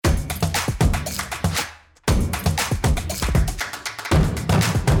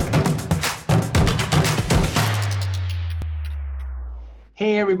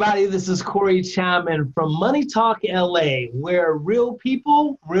Hey everybody, this is Corey Chapman from Money Talk LA, where real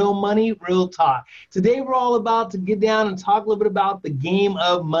people, real money, real talk. Today we're all about to get down and talk a little bit about the game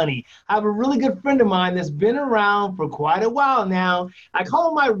of money. I have a really good friend of mine that's been around for quite a while now. I call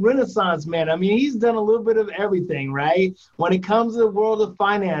him my Renaissance man. I mean, he's done a little bit of everything, right? When it comes to the world of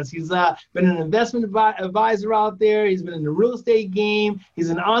finance, he's been an investment advisor out there. He's been in the real estate game.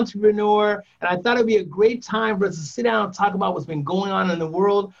 He's an entrepreneur. And I thought it'd be a great time for us to sit down and talk about what's been going on in the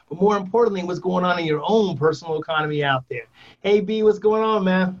world, but more importantly, what's going on in your own personal economy out there. Hey, B, what's going on,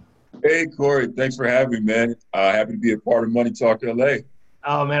 man? Hey, Corey, thanks for having me, man. Happy to be a part of Money Talk LA.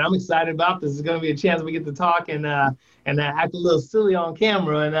 Oh, man, I'm excited about this. It's going to be a chance we get to talk and act a little silly on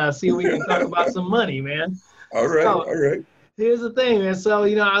camera and see if we can talk about some money, man. All right. Here's the thing, man. So,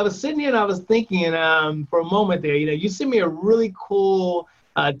 I was sitting here and I was thinking for a moment there, you sent me a really cool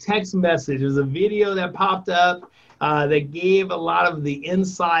text message. It was a video that popped up that gave a lot of the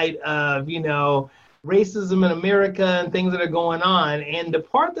insight of, racism in America and things that are going on. And the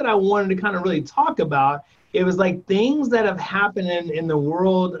part that I wanted to kind of really talk about, it was like things that have happened in the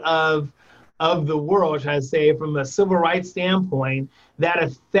world of the world, should I say, from a civil rights standpoint, that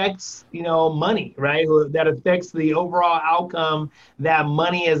affects, money, right? That affects the overall outcome that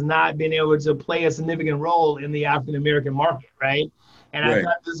money has not been able to play a significant role in the African-American market, right? And I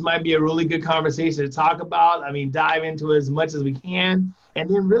thought this might be a really good conversation to talk about. I mean, dive into it as much as we can, and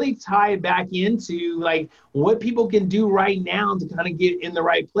then really tie it back into like what people can do right now to kind of get in the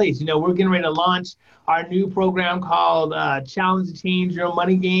right place. We're getting ready to launch our new program called Challenge to Change Your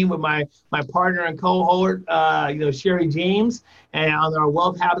Money Game with my partner and cohort, Sherry James, and on our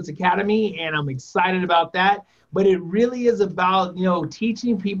Wealth Habits Academy. And I'm excited about that. But it really is about,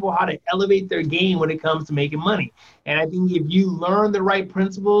 teaching people how to elevate their game when it comes to making money. And I think if you learn the right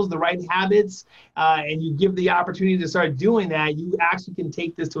principles, the right habits, and you give the opportunity to start doing that, you actually can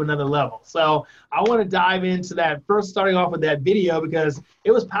take this to another level. So I want to dive into that first, starting off with that video, because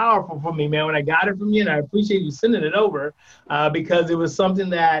it was powerful for me, man, when I got it from you. And I appreciate you sending it over because it was something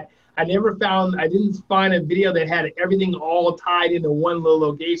that I didn't find a video that had everything all tied into one little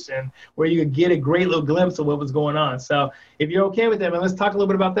location where you could get a great little glimpse of what was going on. So if you're okay with that, man, let's talk a little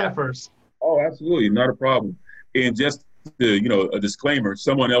bit about that first. Oh, absolutely. Not a problem. And just to, a disclaimer,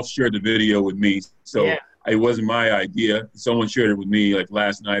 someone else shared the video with me. So It wasn't my idea. Someone shared it with me like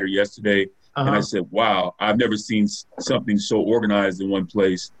last night or yesterday. And I said, wow, I've never seen something so organized in one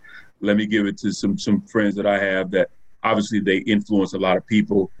place. Let me give it to some friends that I have that obviously they influence a lot of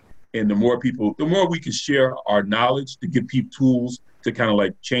people. And the more we can share our knowledge to give people tools to kind of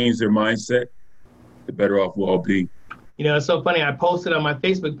like change their mindset, the better off we'll all be. It's so funny. I posted on my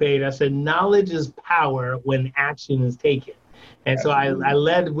Facebook page, I said, knowledge is power when action is taken. And Absolutely. So I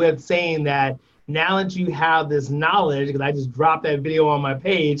led with saying that now that you have this knowledge, because I just dropped that video on my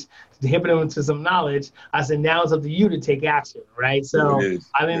page to hip them into some knowledge, I said, now it's up to you to take action, right? So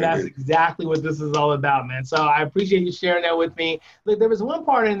I think that's exactly what this is all about, man. So I appreciate you sharing that with me. Look, there was one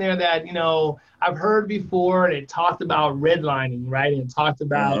part in there that, I've heard before, and it talked about redlining, right? And it talked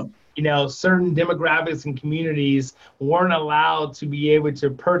about, certain demographics and communities weren't allowed to be able to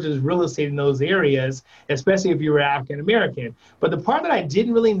purchase real estate in those areas, especially if you were African American. But the part that I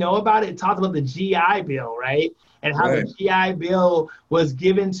didn't really know about it talked about the GI Bill, right? And how the GI Bill was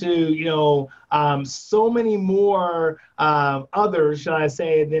given to, so many more others, should I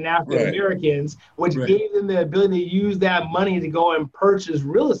say, than African Americans, which gave them the ability to use that money to go and purchase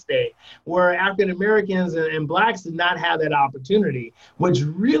real estate, where African Americans and Blacks did not have that opportunity, which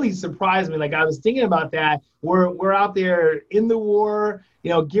really surprised me. Like I was thinking about that. We're out there in the war,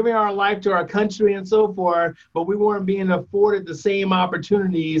 giving our life to our country and so forth, but we weren't being afforded the same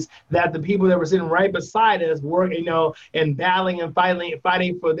opportunities that the people that were sitting right beside us were, and battling and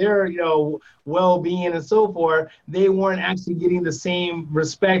fighting for their, well-being and so forth. They weren't actually getting the same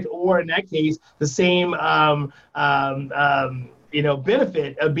respect, or in that case, the same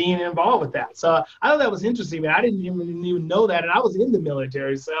benefit of being involved with that. So I thought that was interesting, man. I didn't even know that. And I was in the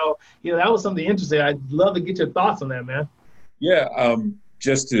military. So, that was something interesting. I'd love to get your thoughts on that, man. Yeah.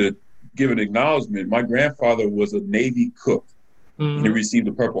 Just to give an acknowledgement, my grandfather was a Navy cook. And he received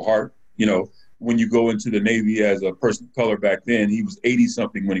the Purple Heart. When you go into the Navy as a person of color back then, he was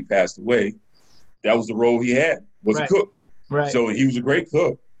 80-something when he passed away. That was the role he had, was a cook. Right. So he was a great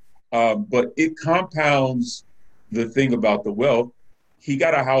cook. But it compounds the thing about the wealth. He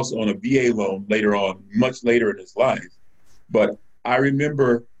got a house on a VA loan later on, much later in his life. But I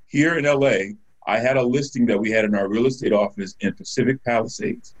remember here in LA, I had a listing that we had in our real estate office in Pacific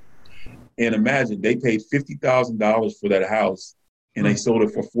Palisades. And imagine, they paid $50,000 for that house and they sold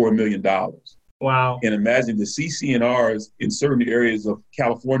it for $4 million. Wow. And imagine the CCNRs in certain areas of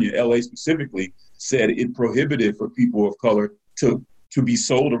California, LA specifically, said it prohibited for people of color to be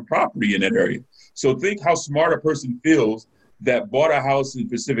sold a property in that area. So think how smart a person feels that bought a house in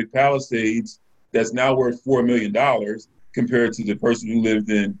Pacific Palisades that's now worth $4 million compared to the person who lived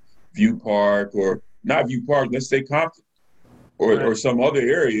in View Park, or not View Park, let's say Compton, or some other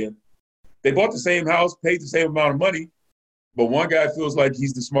area. They bought the same house, paid the same amount of money, but one guy feels like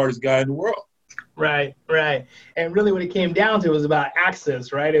he's the smartest guy in the world. Right. And really what it came down to was about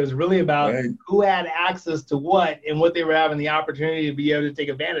access, right? It was really about who had access to what and what they were having the opportunity to be able to take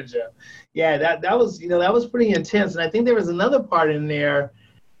advantage of. Yeah, that was, that was pretty intense. And I think there was another part in there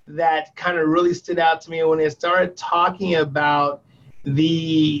that kind of really stood out to me when they started talking about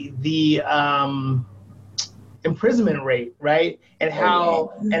the imprisonment rate, right? And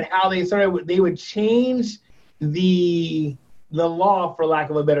how they would change the law, for lack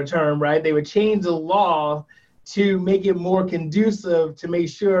of a better term, right? They would change the law to make it more conducive, to make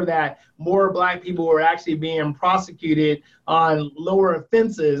sure that more Black people were actually being prosecuted on lower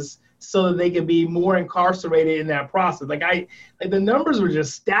offenses so that they could be more incarcerated in that process. Like the numbers were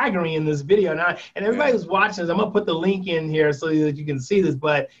just staggering in this video. And everybody who's watching this, I'm gonna put the link in here so that you can see this,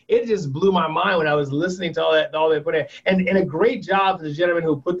 but it just blew my mind when I was listening to all they put in. And a great job to the gentleman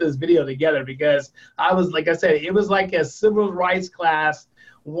who put this video together, because I was, like I said, it was like a civil rights class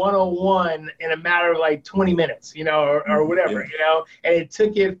 101 in a matter of like 20 minutes, or whatever, and it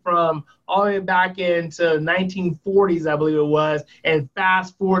took it from all the way back into 1940s, I believe it was, and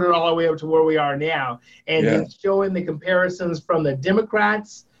fast forwarded all the way up to where we are now. And it's showing the comparisons from the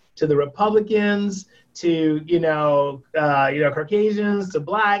Democrats to the Republicans to, Caucasians to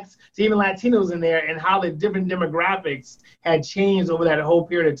Blacks to even Latinos in there, and how the different demographics had changed over that whole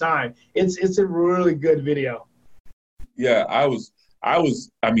period of time. It's a really good video. Yeah,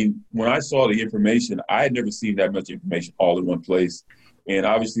 when I saw the information, I had never seen that much information all in one place. And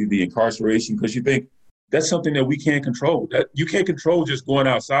obviously the incarceration, because you think that's something that we can't control. That you can't control just going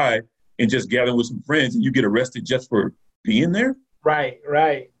outside and just gathering with some friends and you get arrested just for being there. Right.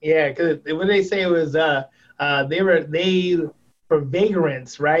 Yeah, because when they say it was, for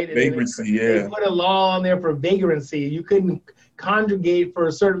vagrants, right? Vagrancy, They put a law on there for vagrancy. You couldn't congregate for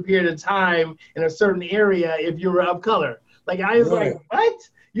a certain period of time in a certain area if you were of color. Like, I was like, what?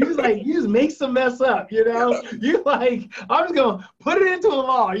 You just make some mess up, You like, I'm just going to put it into a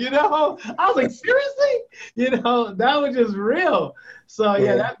law, I was like, seriously? That was just real. So,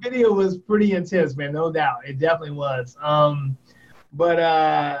 that video was pretty intense, man, no doubt. It definitely was. I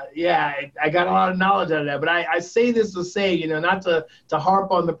got a lot of knowledge out of that. But I say this to say, not to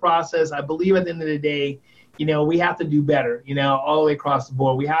harp on the process. I believe at the end of the day, we have to do better, all the way across the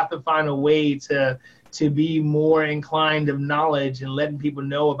board. We have to find a way to be more inclined of knowledge and letting people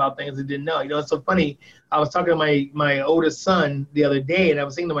know about things they didn't know. It's so funny. I was talking to my oldest son the other day, and I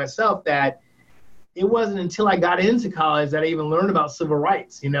was thinking to myself that it wasn't until I got into college that I even learned about civil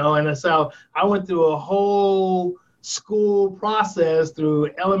rights, And so I went through a whole school process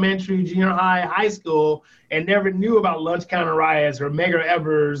through elementary, junior high, high school, and never knew about lunch counter riots or Medgar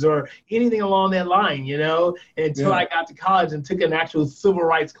Evers or anything along that line, until I got to college and took an actual civil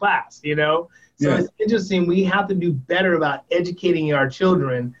rights class, So it's interesting. We have to do better about educating our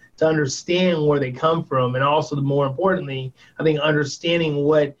children to understand where they come from. And also, more importantly, I think understanding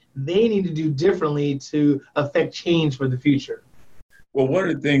what they need to do differently to affect change for the future. Well, one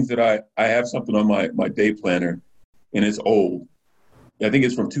of the things that I have something on my day planner, and it's old. I think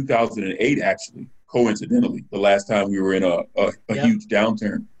it's from 2008, actually, coincidentally, the last time we were in a huge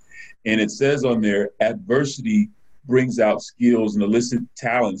downturn. And it says on there, adversity brings out skills and illicit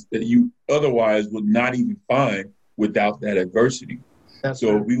talents that you otherwise would not even find without that adversity.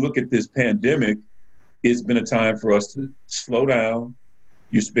 So if we look at this pandemic, it's been a time for us to slow down.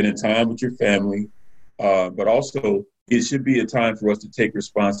 You're spending time with your family, but also it should be a time for us to take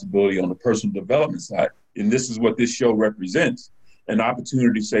responsibility on the personal development side. And this is what this show represents, an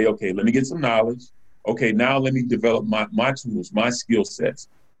opportunity to say, okay, let me get some knowledge. Okay, now let me develop my tools, my skill sets.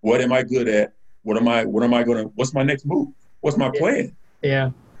 What am I good at? What's my next move? What's my plan?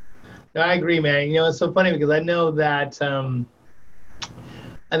 Yeah. No, I agree, man. It's so funny because I know that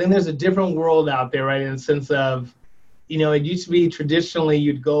I think there's a different world out there, right? In the sense of, it used to be traditionally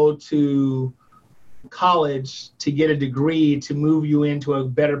you'd go to college to get a degree to move you into a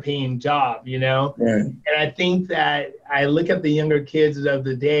better paying job, Right. And I think that I look at the younger kids of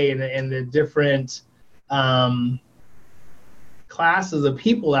the day and the different classes of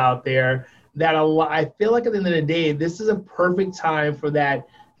people out there that I feel like at the end of the day, this is a perfect time for that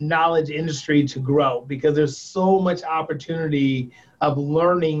knowledge industry to grow, because there's so much opportunity of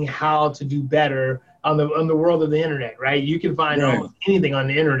learning how to do better on the world of the internet, right? You can find almost anything on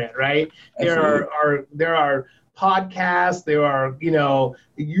the internet, right? Absolutely. There are podcasts, there are,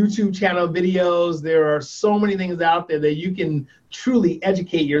 YouTube channel videos. There are so many things out there that you can truly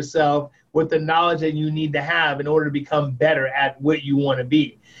educate yourself with the knowledge that you need to have in order to become better at what you want to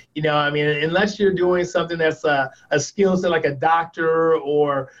be. Unless you're doing something that's a skill set like a doctor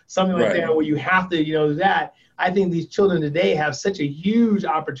or something like that, where you have to, that, I think these children today have such a huge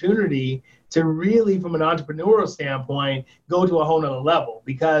opportunity to really, from an entrepreneurial standpoint, go to a whole nother level,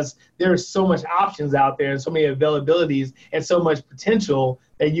 because there's so much options out there and so many availabilities and so much potential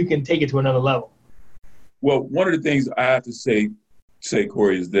that you can take it to another level. Well, one of the things I have to say,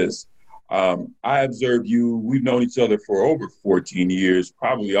 Corey, is this. I observed you. We've known each other for over 14 years,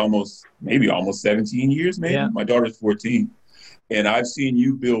 probably almost 17 years, maybe. Yeah. My daughter's 14. And I've seen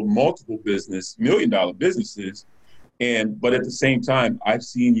you build multiple million-dollar businesses. But at the same time, I've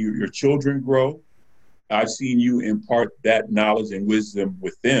seen your children grow. I've seen you impart that knowledge and wisdom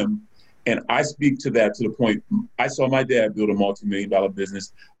with them. And I speak to that to the point, I saw my dad build a multi-million-dollar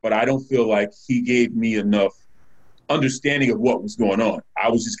business, but I don't feel like he gave me enough understanding of what was going on. I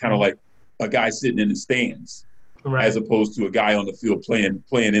was just kind of like a guy sitting in the stands, as opposed to a guy on the field playing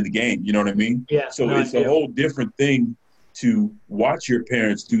in the game. You know what I mean? Yeah. So it's a whole different thing to watch your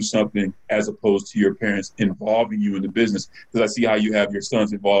parents do something as opposed to your parents involving you in the business. Because I see how you have your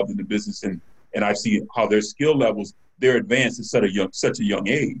sons involved in the business, and I see how their skill levels, they're advanced at such a young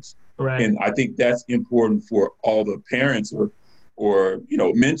age. Right. And I think that's important for all the parents or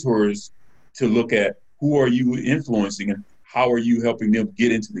mentors to look at, who are you influencing and how are you helping them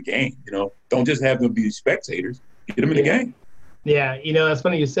get into the game? Don't just have them be spectators. Get them in the game. Yeah, it's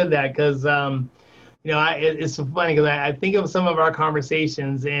funny you said that, because it's so funny, because I think of some of our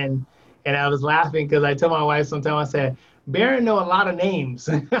conversations, and I was laughing because I told my wife sometime, I said, Baron know a lot of names.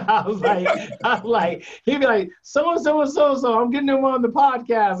 I was like, he'd be like, so, I'm getting him on the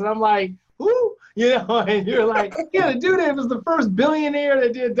podcast. And I'm like, who? And you're like, yeah, the dude that was the first billionaire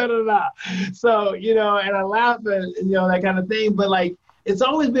that did da-da-da. So, and I laugh at, that kind of thing. But like, it's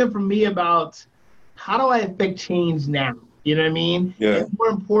always been for me about, how do I affect change now? You know what I mean? Yeah. And more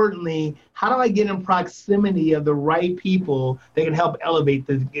importantly, how do I get in proximity of the right people that can help elevate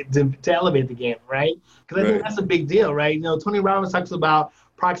to elevate the game, right? Because I think that's a big deal, right? Tony Robbins talks about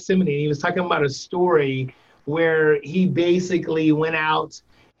proximity. And he was talking about a story where he basically went out,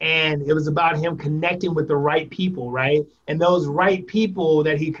 and it was about him connecting with the right people, right? And those right people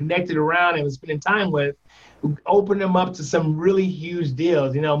that he connected around and was spending time with opened him up to some really huge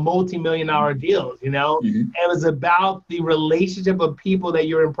deals, multi-million-dollar deals, Mm-hmm. And it was about the relationship of people that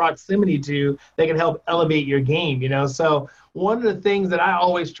you're in proximity to that can help elevate your game, So one of the things that I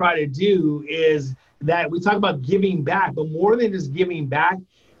always try to do is that we talk about giving back, but more than just giving back,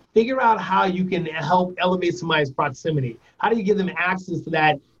 figure out how you can help elevate somebody's proximity. How do you give them access to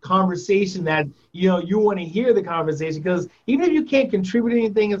that conversation that, you want to hear the conversation? Because even if you can't contribute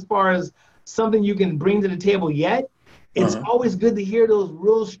anything as far as something you can bring to the table yet, it's always good to hear those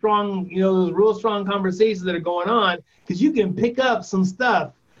real strong conversations that are going on, because you can pick up some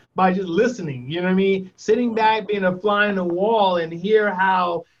stuff by just listening, you know what I mean? Sitting back, being a fly on the wall, and hear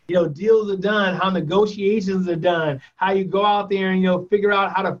how, deals are done, how negotiations are done, how you go out there and, figure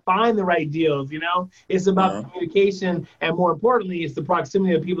out how to find the right deals, It's about communication, and more importantly, it's the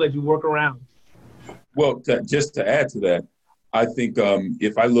proximity of people that you work around. Well, just to add to that, I think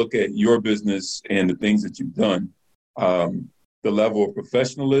if I look at your business and the things that you've done, the level of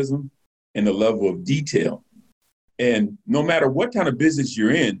professionalism and the level of detail, and no matter what kind of business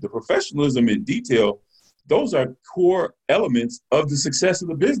you're in, the professionalism and detail, those are core elements of the success of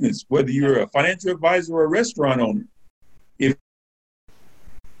the business, whether you're a financial advisor or a restaurant owner. If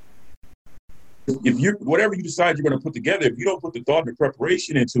you, whatever you decide you're going to put together, if you don't put the thought and the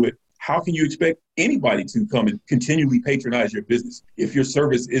preparation into it, how can you expect anybody to come and continually patronize your business if your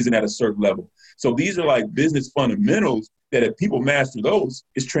service isn't at a certain level? So these are like business fundamentals that if people master those,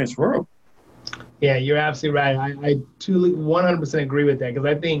 it's transferable. Yeah, you're absolutely right. I truly 100% agree with that, because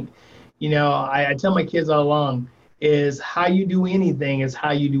I think, I tell my kids all along, is how you do anything is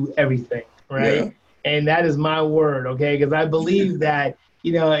how you do everything, right? Yeah. And that is my word, okay? Because I believe that,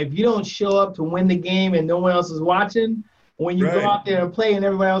 if you don't show up to win the game and no one else is watching, when you go out there and play and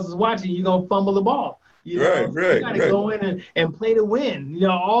everybody else is watching, you're going to fumble the ball. You got to go in and play to win,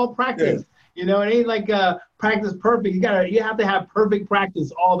 all practice. It ain't like practice perfect. You have to have perfect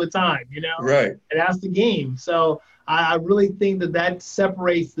practice all the time, Right. And that's the game. So I really think that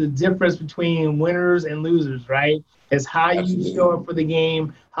separates the difference between winners and losers, right? It's how you show up for the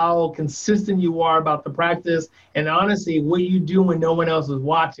game, how consistent you are about the practice, and honestly, what you do when no one else is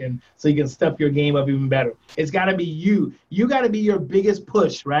watching so you can step your game up even better. It's got to be you. You got to be your biggest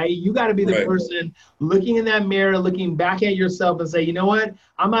push, right? You got to be the person looking in that mirror, looking back at yourself and say, you know what?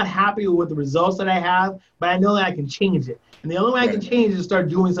 I'm not happy with the results that I have, but I know that I can change it. And the only way I can change is start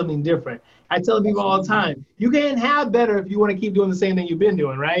doing something different. I tell people all the time, you can't have better if you want to keep doing the same thing you've been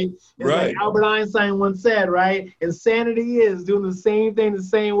doing, right? It's like Albert Einstein once said, right? Insanity is doing the same thing the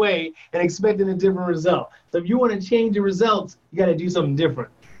same way and expecting a different result. So if you want to change your results, you got to do something different.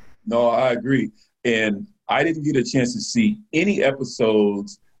 No, I agree. And I didn't get a chance to see any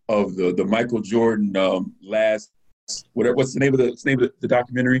episodes of the Michael Jordan what's the name of the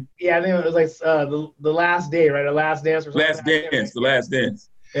documentary? Yeah, I think it was like the Last Day, right? The Last Dance or something. The Last Dance.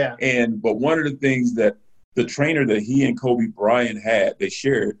 Yeah. But one of the things that the trainer that he and Kobe Bryant they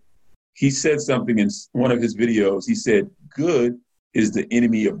shared, he said something in one of his videos. He said, good is the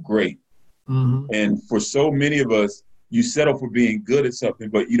enemy of great. Mm-hmm. And for so many of us, you settle for being good at something,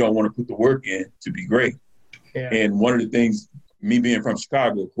 but you don't want to put the work in to be great. Yeah. And one of the things, me being from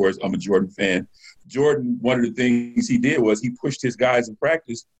Chicago, of course, I'm a Jordan fan. Jordan, one of the things he did was he pushed his guys in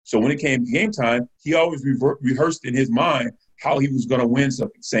practice. So when it came game time, he always rehearsed in his mind how he was going to win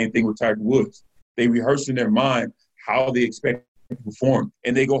something. Same thing with Tiger Woods. They rehearse in their mind how they expect to perform,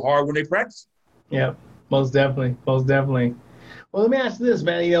 and they go hard when they practice. Yeah, most definitely. Most definitely. Well, let me ask you this,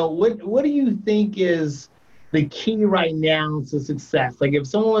 man. You know, what do you think is the key right now to success? Like if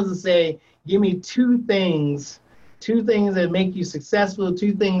someone was to say, give me two things that make you successful,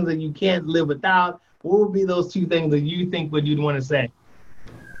 two things that you can't live without, what would be those two things that you think you'd want to say?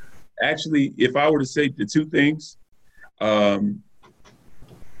 Actually, if I were to say the two things,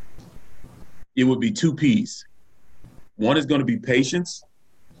 it would be two P's. One is going to be patience,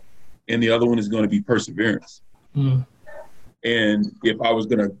 and the other one is going to be perseverance. Mm. And if I was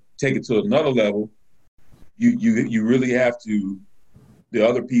going to take it to another level, you really have to, the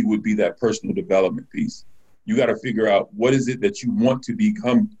other P would be that personal development piece. You got to figure out what is it that you want to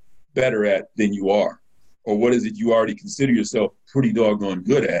become better at than you are, or what is it you already consider yourself pretty doggone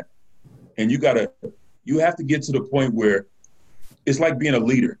good at. And you have to get to the point where it's like being a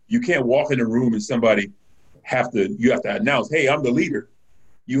leader. You can't walk in a room and you have to announce, hey, I'm the leader.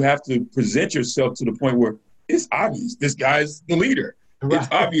 You have to present yourself to the point where it's obvious this guy's the leader. Right.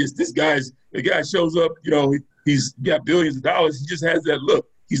 It's obvious the guy shows up, he's got billions of dollars. He just has that look.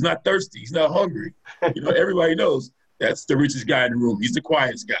 He's not thirsty. He's not hungry. Everybody knows that's the richest guy in the room. He's the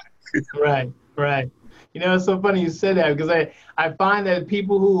quietest guy. Right. It's so funny you said that because I find that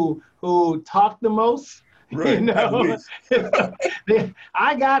people who talk the most, right.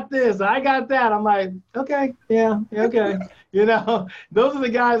 I got this, I got that. I'm like, okay, yeah, okay. Those are the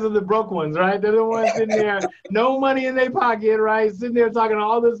guys are the broke ones, right? They're the ones sitting there, no money in their pocket, right? Sitting there talking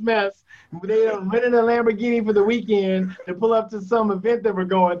all this mess. They rented a Lamborghini for the weekend to pull up to some event that we're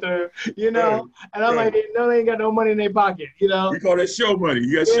going through, And I'm like, no, they ain't got no money in their pocket, We call that show money.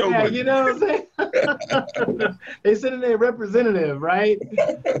 You got show money. You know what I'm saying? They sitting there representative, right?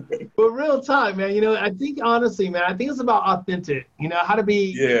 But real talk, man, I think honestly, man, I think it's about authentic, how to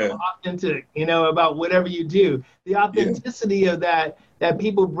be authentic, about whatever you do. The authenticity of that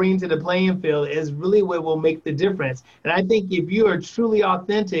people bring to the playing field is really what will make the difference. And I think if you are truly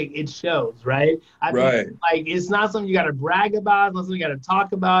authentic, it shows, right? I think it's not something you got to brag about, it's not something you got to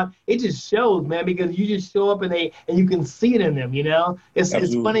talk about. It just shows, man, because you just show up and you can see it in them, It's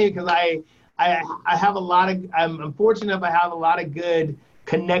funny because I have I'm fortunate enough I have a lot of good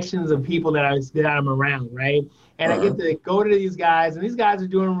connections of people that I'm around, right? And I get to go to these guys, and these guys are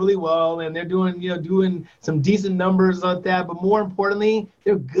doing really well, and they're doing some decent numbers like that. But more importantly,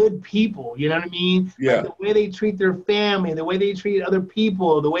 they're good people. You know what I mean? Yeah. Like the way they treat their family, the way they treat other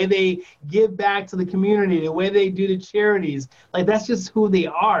people, the way they give back to the community, the way they do the charities. Like that's just who they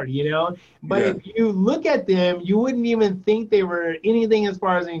are, But if you look at them, you wouldn't even think they were anything as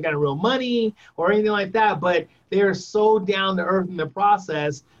far as any kind of real money or anything like that. But they are so down to earth in the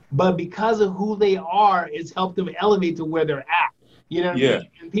process. But because of who they are, it's helped them elevate to where they're at. You know what I mean?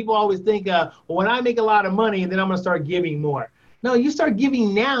 And people always think, well, when I make a lot of money, then I'm going to start giving more. No, you start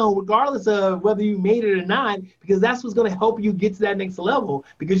giving now, regardless of whether you made it or not, because that's what's going to help you get to that next level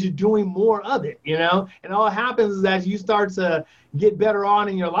because you're doing more of it, And all that happens is as you start to get better on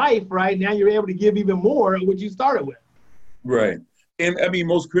in your life, right, now you're able to give even more of what you started with. Right. And I mean,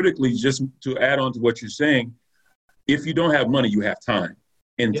 most critically, just to add on to what you're saying, if you don't have money, you have time.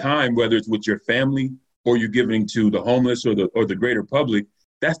 And time, whether it's with your family or you're giving to the homeless or the greater public,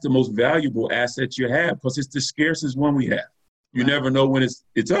 that's the most valuable asset you have because it's the scarcest one we have. You never know when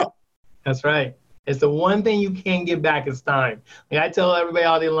it's up. That's right. It's the one thing you can't get back is time. Like I tell everybody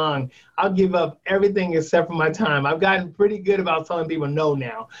all day long, I'll give up everything except for my time. I've gotten pretty good about telling people no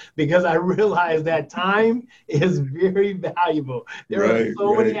now because I realize that time is very valuable. There are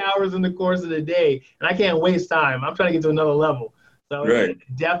so many hours in the course of the day, and I can't waste time. I'm trying to get to another level. So it's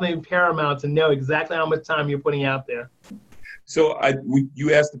definitely paramount to know exactly how much time you're putting out there. So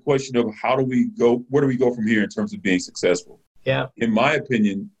you asked the question of where do we go from here in terms of being successful? Yeah. In my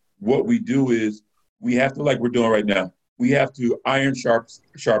opinion, what we do is we have to, like we're doing right now, we have to iron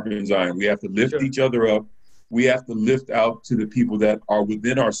sharpens iron. We have to lift each other up. We have to lift out to the people that are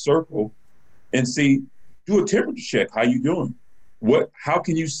within our circle and do a temperature check. How you doing? How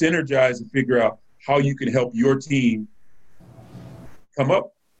can you synergize and figure out how you can help your team come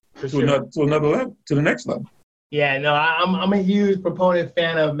up to another level, to the next level? Yeah, no, I'm a huge proponent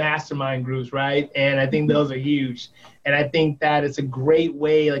fan of mastermind groups, right? And I think those are huge. And I think that it's a great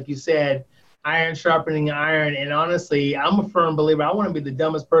way, like you said, iron sharpening iron. And honestly, I'm a firm believer. I want to be the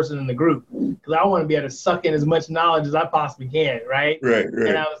dumbest person in the group because I want to be able to suck in as much knowledge as I possibly can, right? Right.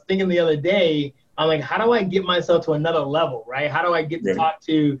 And I was thinking the other day, I'm like, how do I get myself to another level, right? How do I get to talk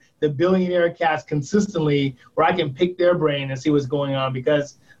to the billionaire cast consistently where I can pick their brain and see what's going on?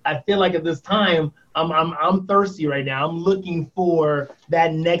 Because I feel like at this time, I'm thirsty right now. I'm looking for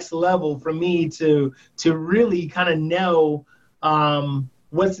that next level for me to really kind of know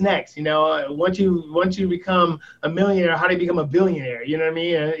what's next. You know, once you become a millionaire, how do you become a billionaire? You know what I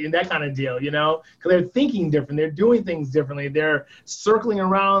mean? And that kind of deal, you know, because they're thinking different. They're doing things differently. They're circling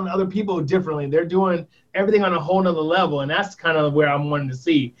around other people differently. They're doing everything on a whole nother level. And that's kind of where I'm wanting to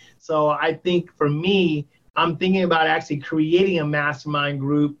see. So I think for me, I'm thinking about actually creating a mastermind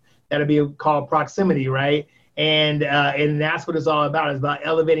group that'll be called Proximity, right? And that's what it's all about. It's about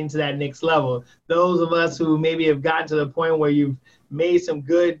elevating to that next level. Those of us who maybe have gotten to the point where you've made some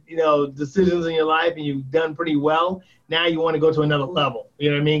good, decisions in your life and you've done pretty well, now you want to go to another level. You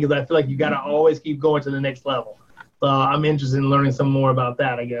know what I mean? Because I feel like you got to always keep going to the next level. So I'm interested in learning some more about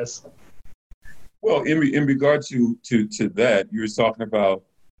that, I guess. Well, in regard to that, you were talking about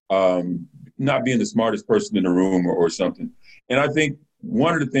not being the smartest person in the room or something. And I think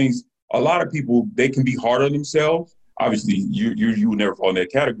one of the things, a lot of people, they can be hard on themselves. Obviously, you would never fall in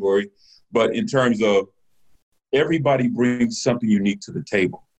that category. But in terms of everybody brings something unique to the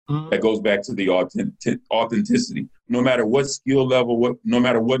table. Mm-hmm. That goes back to the authenticity. No matter what skill level, no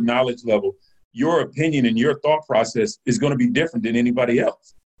matter what knowledge level, your opinion and your thought process is going to be different than anybody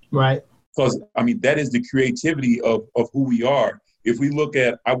else. Right. Because, that is the creativity of who we are. If we look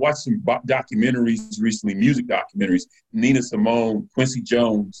at, I watched some documentaries recently, music documentaries, Nina Simone, Quincy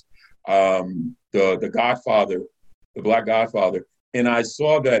Jones, the Godfather, the Black Godfather. And I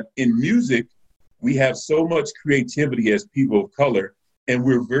saw that in music, we have so much creativity as people of color, and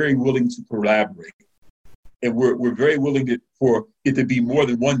we're very willing to collaborate. And we're very willing for it to be more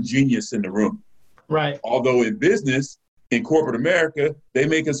than one genius in the room. Right. Although in business, in corporate America, they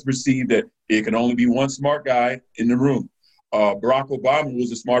make us perceive that it can only be one smart guy in the room. Barack Obama was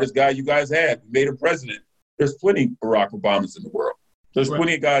the smartest guy you guys had. We made him president. There's plenty of Barack Obamas in the world. There's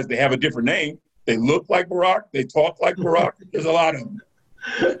plenty of guys, they have a different name. They look like Barack. They talk like Barack. There's a lot of them.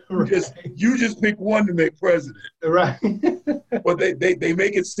 You just pick one to make president. Right. But they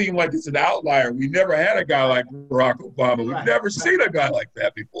make it seem like it's an outlier. We never had a guy like Barack Obama. We've never seen a guy like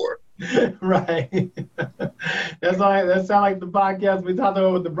that before. Right. That sounds like the podcast we talked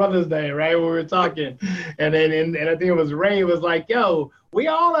about with the Brothers Day, right? Where we were talking. And then and I think it was Ray was like, yo, we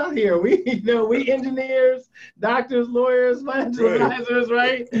all out here. We engineers, doctors, lawyers, financial advisors,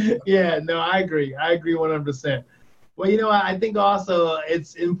 right? Yeah, no, I agree 100%. Well, I think also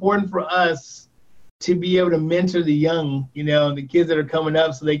it's important for us to be able to mentor the young, the kids that are coming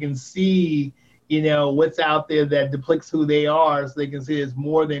up so they can see, what's out there that depicts who they are, so they can see it's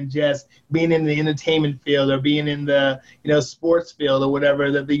more than just being in the entertainment field or being in the, sports field or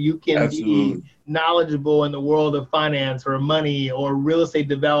whatever, that you can be knowledgeable in the world of finance or money or real estate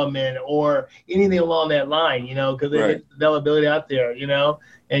development or anything along that line, because there's availability out there,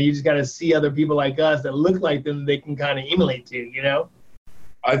 and you just got to see other people like us that look like them they can kind of emulate to,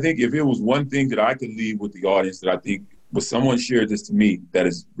 I think if it was one thing that I could leave with the audience that I think was someone shared this to me that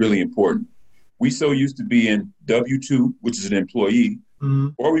is really important. We so used to be in W-2, which is an employee,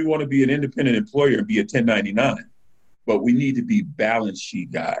 or we want to be an independent employer and be a 1099. But we need to be balance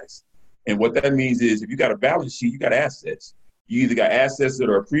sheet guys. And what that means is if you got a balance sheet, you got assets. You either got assets that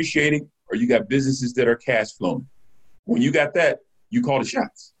are appreciating or you got businesses that are cash flowing. When you got that, you call the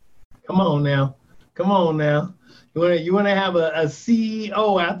shots. Come on now. Come on now. You want to have a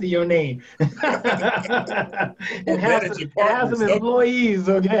CEO after your name. and have some employees,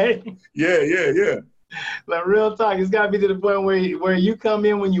 okay? Yeah. Like real talk, it's got to be to the point where you come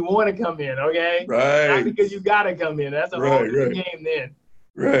in when you want to come in, okay? Right. Not because you got to come in. That's a whole new game then.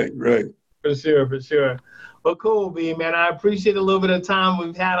 Right. For sure. Well, cool, B, man. I appreciate a little bit of time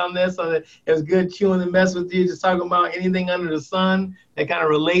we've had on this. It was good chewing and mess with you, just talking about anything under the sun that kind of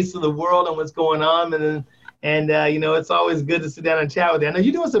relates to the world and what's going on. It's always good to sit down and chat with you. I know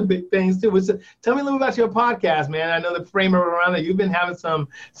you're doing some big things too. Tell me a little about your podcast, man. I know the frame around it. You've been having some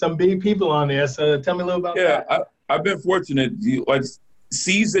big people on there. So tell me a little about that. Yeah, I've been fortunate. Like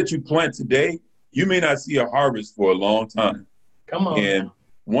seeds that you plant today, you may not see a harvest for a long time. Come on. And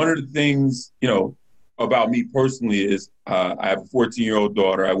one of the things, about me personally is I have a 14-year-old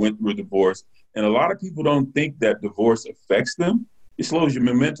daughter. I went through a divorce. And a lot of people don't think that divorce affects them. It slows your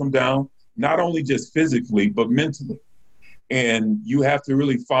momentum down, not only just physically, but mentally. And you have to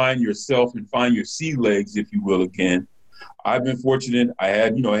really find yourself and find your sea legs, if you will, again. I've been fortunate. I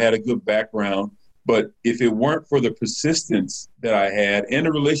had a good background. But if it weren't for the persistence that I had and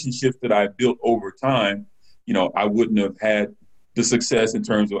the relationships that I built over time, I wouldn't have had the success in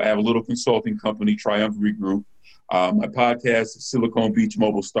terms of I have a little consulting company, Triumvirate Group. My podcast, Silicon Beach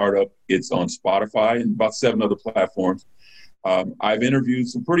Mobile Startup, it's on Spotify and about 7 other platforms. I've interviewed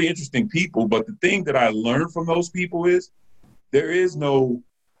some pretty interesting people, but the thing that I learned from those people is there is no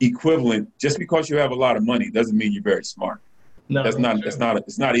equivalent. Just because you have a lot of money doesn't mean you're very smart. No, it's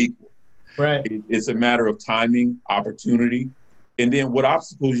not equal. Right. It's a matter of timing, opportunity, and then what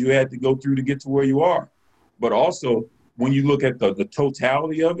obstacles you had to go through to get to where you are. But also, when you look at the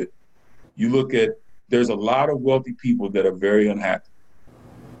totality of it, you look at there's a lot of wealthy people that are very unhappy.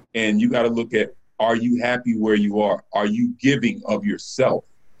 And you got to look at, are you happy where you are? Are you giving of yourself?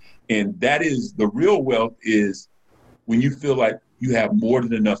 And that is the real wealth, is when you feel like you have more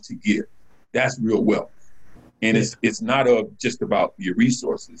than enough to give. That's real wealth. And it's not just about your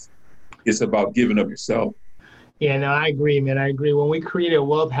resources. It's about giving of yourself. Yeah, no, I agree, man. I agree. When we created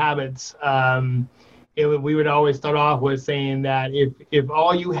Wealth Habits, we would always start off with saying that if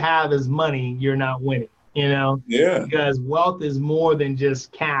all you have is money, you're not winning, Yeah. Because wealth is more than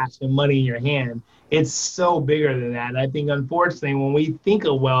just cash and money in your hand. It's so bigger than that. I think, unfortunately, when we think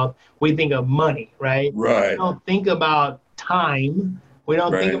of wealth, we think of money, right? Right. We don't think about time. We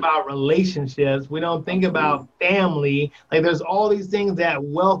don't think about relationships. We don't think about family. Like, there's all these things that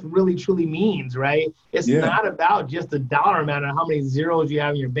wealth really, truly means, right? It's not about just the dollar amount or how many zeros you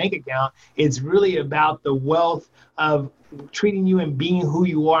have in your bank account. It's really about the wealth of treating you and being who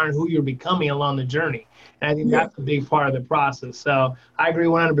you are and who you're becoming along the journey. And I think that's a big part of the process. So I agree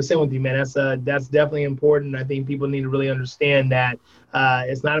 100% with you, man. That's definitely important. I think people need to really understand that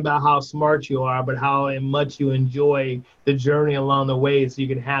it's not about how smart you are, but how much you enjoy the journey along the way, so you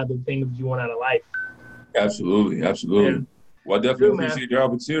can have the things you want out of life. Absolutely. Yeah. Well, I definitely appreciate your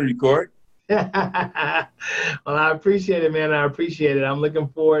opportunity, Corey. Well, I appreciate it, man. I appreciate it. I'm looking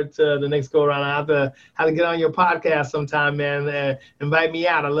forward to the next go around. I have to get on your podcast sometime, man. Invite me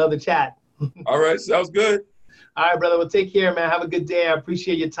out. I love the chat. All right. Sounds good. All right, brother. Well, take care, man. Have a good day. I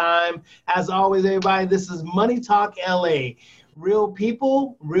appreciate your time. As always, everybody, this is Money Talk LA. Real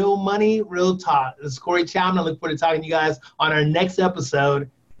people, real money, real talk. This is Corey Chapman. I look forward to talking to you guys on our next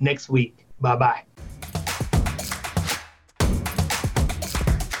episode next week. Bye-bye.